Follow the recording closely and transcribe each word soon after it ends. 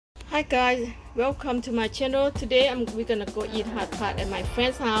Hi guys, welcome to my channel. Today we're gonna go eat hot pot at my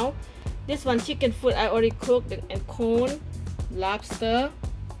friend's house. This one chicken food I already cooked and corn, lobster,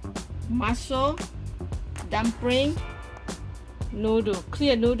 mussel, dumpling, noodle,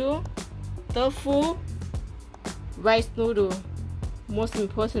 clear noodle, tofu, rice noodle. Most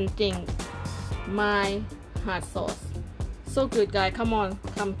important thing, my hot sauce. So good guys, come on,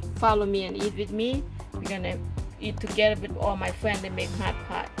 come follow me and eat with me. We're gonna eat together with all my friends and make hot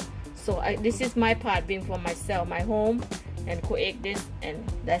pot. So this is my part being for myself, my home, and create this, and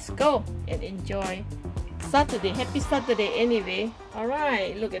let's go and enjoy Saturday. Happy Saturday anyway.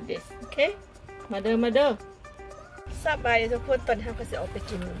 Alright, look at this. Okay, mother. สบายทุกคนตอนนี้เราก็จะออกไป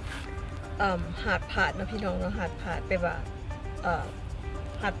กินหาดผาดนะพี่น้องเนาะหาดผาดไปว่า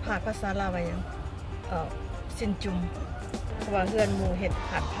หาดผาดภาษาลาวว่าหยังสินจุ่มเพราะว่าเฮือนหมู่เฮ็ด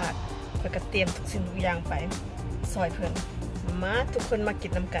หาดผาดเพิ่นก็เตรียมทุกสิ่งทุกอย่างไปซอยเพิ่นมาทุกคนมากิ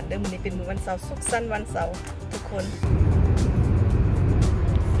นน้ำกันเด้อมื้อนี้เป็นมื้อวันเสาร์สุขสันต์วันเสาร์ทุกคน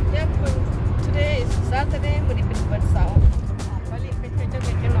Yep, today is Saturday มื้อนี้เป็นวันเสาร์มาเรียนไปเที่ยวจั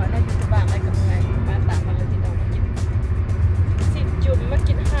งหน่อยเนาะอยู่ที่บ้านอะไรกับไงมาตามมาเลยพี่น้องมากินสิจุ่มมา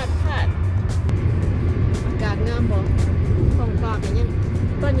กินหาดผาดอากาศงามบ่ท้องฟ้าก็ยัง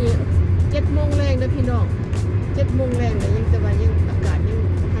ตอนนี้7 โมงแรงเด้อพี่น้อง7 โมงแรงเลยยังแต่ว่ายังอากาศยัง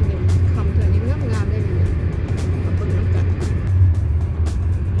ทันยังค่ำเท่านี้งามๆเลยนี่มาเบิ่งน้ำกัน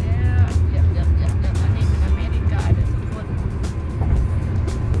อันนี้เป็นอเมริกาเด้อทุกคน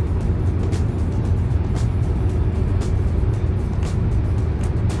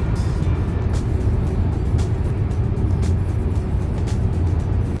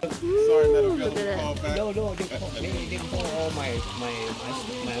No, they call all my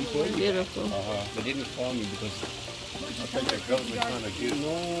employees. Beautiful. They didn't call me because I think the government trying to get.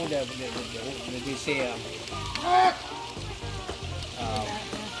 no, they say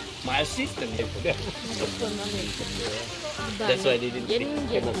my assistant. That's why they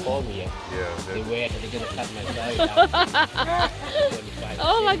didn't call me yet. Yeah. They're gonna cut my salary down.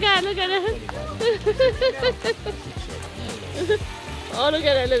 Oh my God! Look at it! Oh, look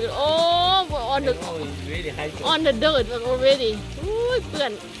at it! Look at oh it's really high. on the dirt already. Ooh, เปื้อ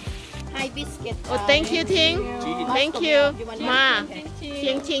น Hi biscuit. Oh, thank you, Ting. Thank you, Ma.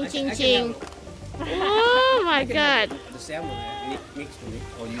 Ching. Oh my God. The salmon mix for me.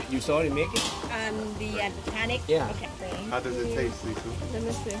 Oh, you saw it make it? The tonic. Yeah. Okay. How does it taste, Lisa? Let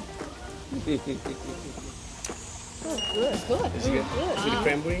me see. Oh, good. Is it good? With the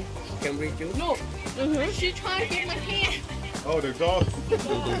cranberry juice? No. She tried to get my hand. Oh, the dog.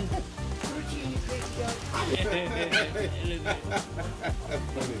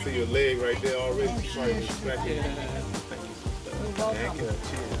 See your leg right there already. Trying to scratch it.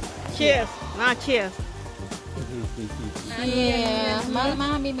 Cheers. Ma, cheers. Yeah. Mama,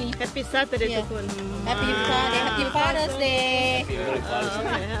 Mimi. Happy Saturday, ทุกคน Happy Friday. Happy Father's Day.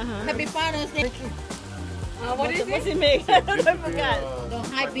 Happy Father's Day. What is it make? I forgot. The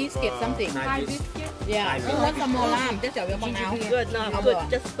high biscuit something. High biscuit? Yeah. You want some more lamb? Just tell me now. Good, no, good,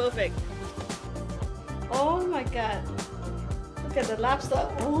 just perfect. Oh my God. Look at the lobster.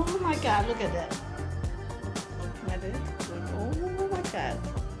 Oh my God, look at that. Oh my God.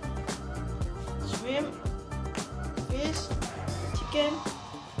 Shrimp, fish, chicken,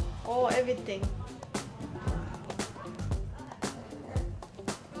 oh, everything.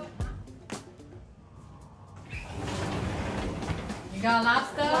 You got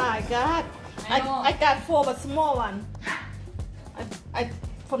lobster? I got. I got 4 but small one. I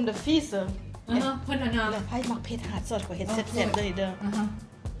from the freezer. เพิ่นอันนั้น แล้วไผ่มักเผ็ดหาดสดกว่าเห็ดแซ่บๆเลยเด้อ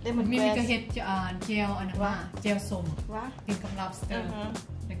ได้มัน มี แก ก็เห็ดเจลอันนั้นว่าเจลส้ม ว่า กินกับ lobster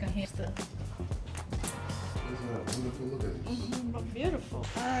แล้วก็เห็ด beautiful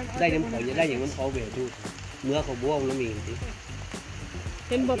ได้น้ำเขาจะได้อย่างนั้นเขาเวทุเนื้อเขาบ้วงแล้วมีจริง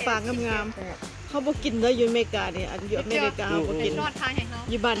เห็นบ่ปากงามๆเขาบ่กินเลยอยู่อเมริกาเนี่ยอันอยู่อเมริกาเขาบ่กิน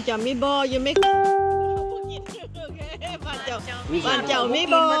อยู่บ้านเจ้ามีบ่อยู่อเมริกาเขาบ่กินโอเคบ้านเจ้ามี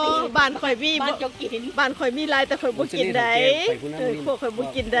บ่บ้านข่อยมีบ่บ้านข่อยมีหลายแต่ข่อยบ่กินได้พวกข่อยบ่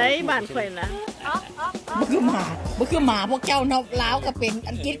กินได้บ้านข่อยนะ บ่คือหมาพวกเจ้านอกลาวก็เป็น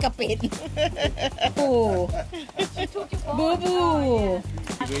อังกฤษก็เป็นโอ้บูบู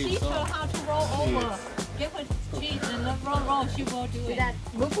Teach her how to roll over. Give her cheese and then roll. She will do it.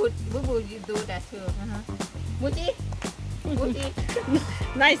 Boo you do that too. Muji.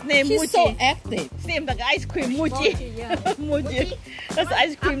 Nice name She's Muji so active. Same like ice cream Muji Muji That's the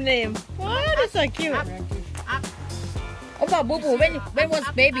ice cream name Wow that's so cute Oh, but Boo Boo when was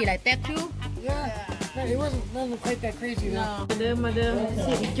baby like that too? It wasn't quite that crazy though. มาเดิม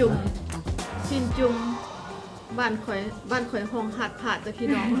สินจุ่ม บ้านข่อยห้องหัดผาดจ้ะพี่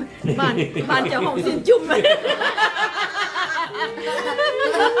น้องบ้านเจ้าห้องสินจุ่มเลย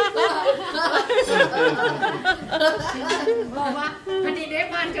บอกว่าอันนี้ได้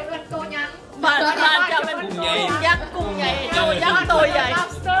บ้านจะเป็นโตยัง บ้านจะเป็นยักษ์กุ้งใหญ่โตยักษ์โตใหญ่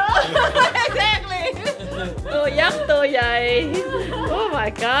Lobster. exactly โตยักษ์โตใหญ่ oh my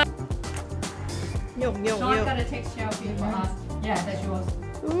god ยก Sean got a text selfie for us. Yeah, that's yours.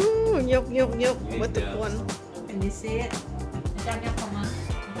 ยกวัตถุกร Can you see it? จังยักษ์เข้ามา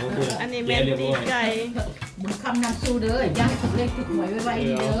อันนี้แม่นตีไก่ มึงคำนำสู้เด้อย่าให้ถูกเลขถูกหวยไว้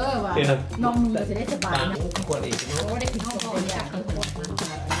ดีเด้อว่าน้องมึงจะได้สบายนะ ขวดอีก โอ้ได้กินข้าวต้มอย่างคือคน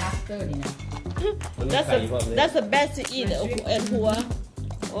ลัสเตอร์นี่นะ that's the best to eat andหัว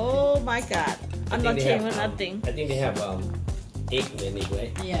oh my god I'm not saying nothing I think they have egg in it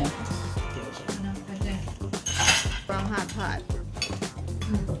right เนี่ย ปลาหาดผัด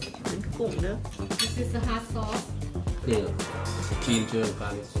เป็นกุ้งเด้อ This is the hot sauce. yeah ginger and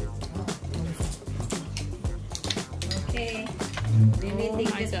garlic Okay. Really oh think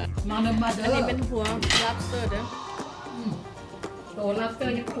my this. god มาเด้อมาเด้ อันนี้ อ เป็นหัว lobster เด้อ โอ้ lobster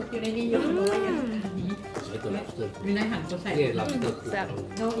ยังคลุกอยู่ในนี้อยู่เลยอ่ะ ใช้ตัว lobster มีในหันตัวใส่ เนี่ย lobster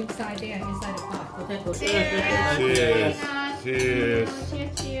No, inside there, inside the pot. ตัวใส่ตัว Cheers. Cheers.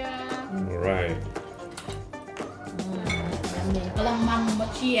 Cheers. All right. กำลังมันมา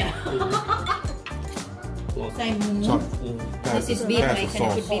เชียร์ใส่หมู Chuck, This is pass beef, the right? Can I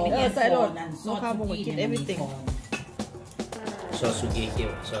put sauce. beef? ใส่โหลดโน้ข้าวบงกิน everything ซอสสุกี้เกี่ย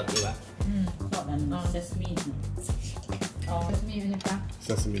วซอสที่ว่า ซอสนั้นเซซามิ Oh, it's me and the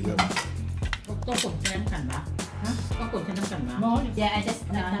Sesame, yep. ต้องกดแค่น้ำกันปะต้องกดแค่น้ำกันปะ Yeah, I just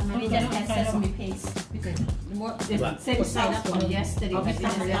maybe just add sesame paste. This same sauce from yesterday. เอาไป but ใส่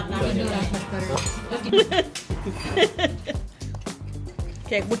this is น้ำ not น้ำ good. เดือด แ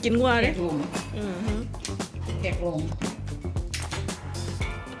ขกบุกินงัว แข เด้ กลงแขกลง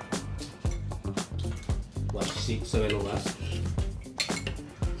what 6-7 of us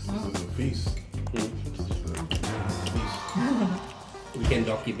This is a feast. we can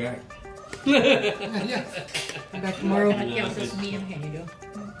doggy back แบบมารเจียวเซซามิยังเห็นอยู่ด้วย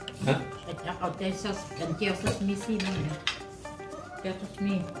เอาใจซอสกันเจียวเซซามิซีนี่นะเจียวเซซา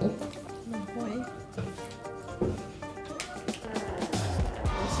มิ หอย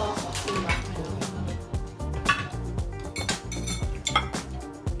Sauce of sumac.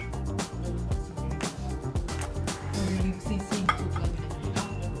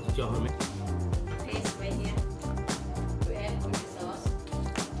 จอไหม Paste right here. To add to the sauce.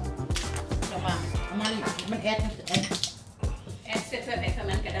 จังหวะมันแอด Add pepper ไปข้าง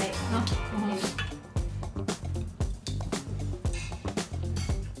นั้นก็ได้เนาะ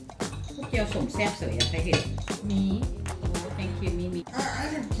พวกเจียวสมแซ่บเสยอยากไปเห็น มี thank you มี I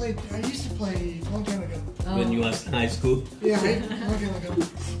didn't play. I used to play a long time ago. when you was in high school Yeah, a long time ago.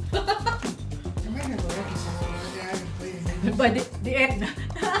 I might have a record somewhere. Yeah, I haven't played it. but the end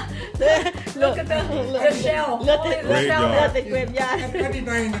look at the shell เลือด Only เลือ the ด shell เลือดติดเกรดยา I'd be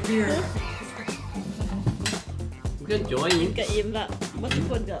buying the beer. good joy ก็อิ่มละเมื่อทุก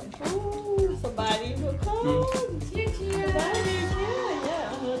คนก็สบายดีทุกคนสบายดีเ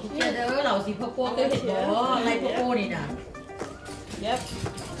ชื่อ เจียวเด้อเราสิพ่อโก้เคยเห็นบ่อะไรพ่อโก้นี่นะ yep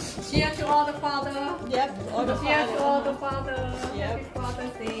cheers to all the father yep all the cheers to all the father Yep. happy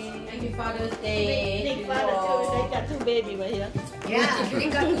Father's Day Happy Father's Day Nick father too they got two baby right here yeah we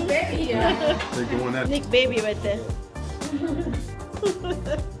got two baby here They doing that. Nick baby right there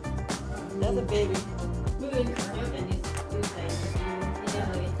that's a baby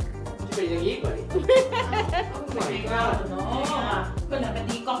เป็นอย่างนี้ก่อน ไม่ว่าเนาะเพิ่นน่ะไป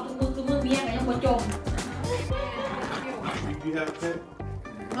ตีกอล์ฟทุกมื้อเมียก็ยังบ่จม You have a pet?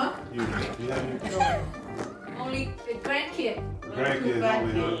 Huh? You have your only the grandkid grandkids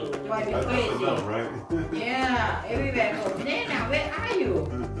only, huh? That's enough, right? Yeah everywhere go Nana where are you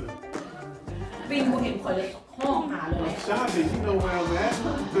บินบ่เห็นข่อยเลยห้องหาเลย Shopping, you know where I'm at.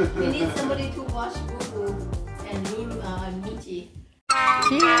 we need somebody to watch Boo and Lulu Michi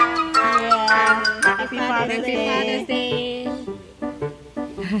Happy Father's Day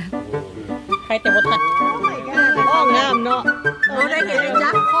ใครแต่บ่ทัน ห้องน้ำเนาะโอ้ได้เห็นจั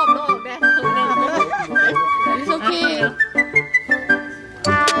กครอบนอกได้ข้างใน It's okay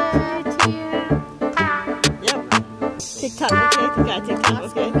Yep TikTok okay TikTok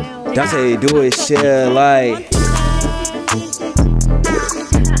okay That's how you do it. Share, like.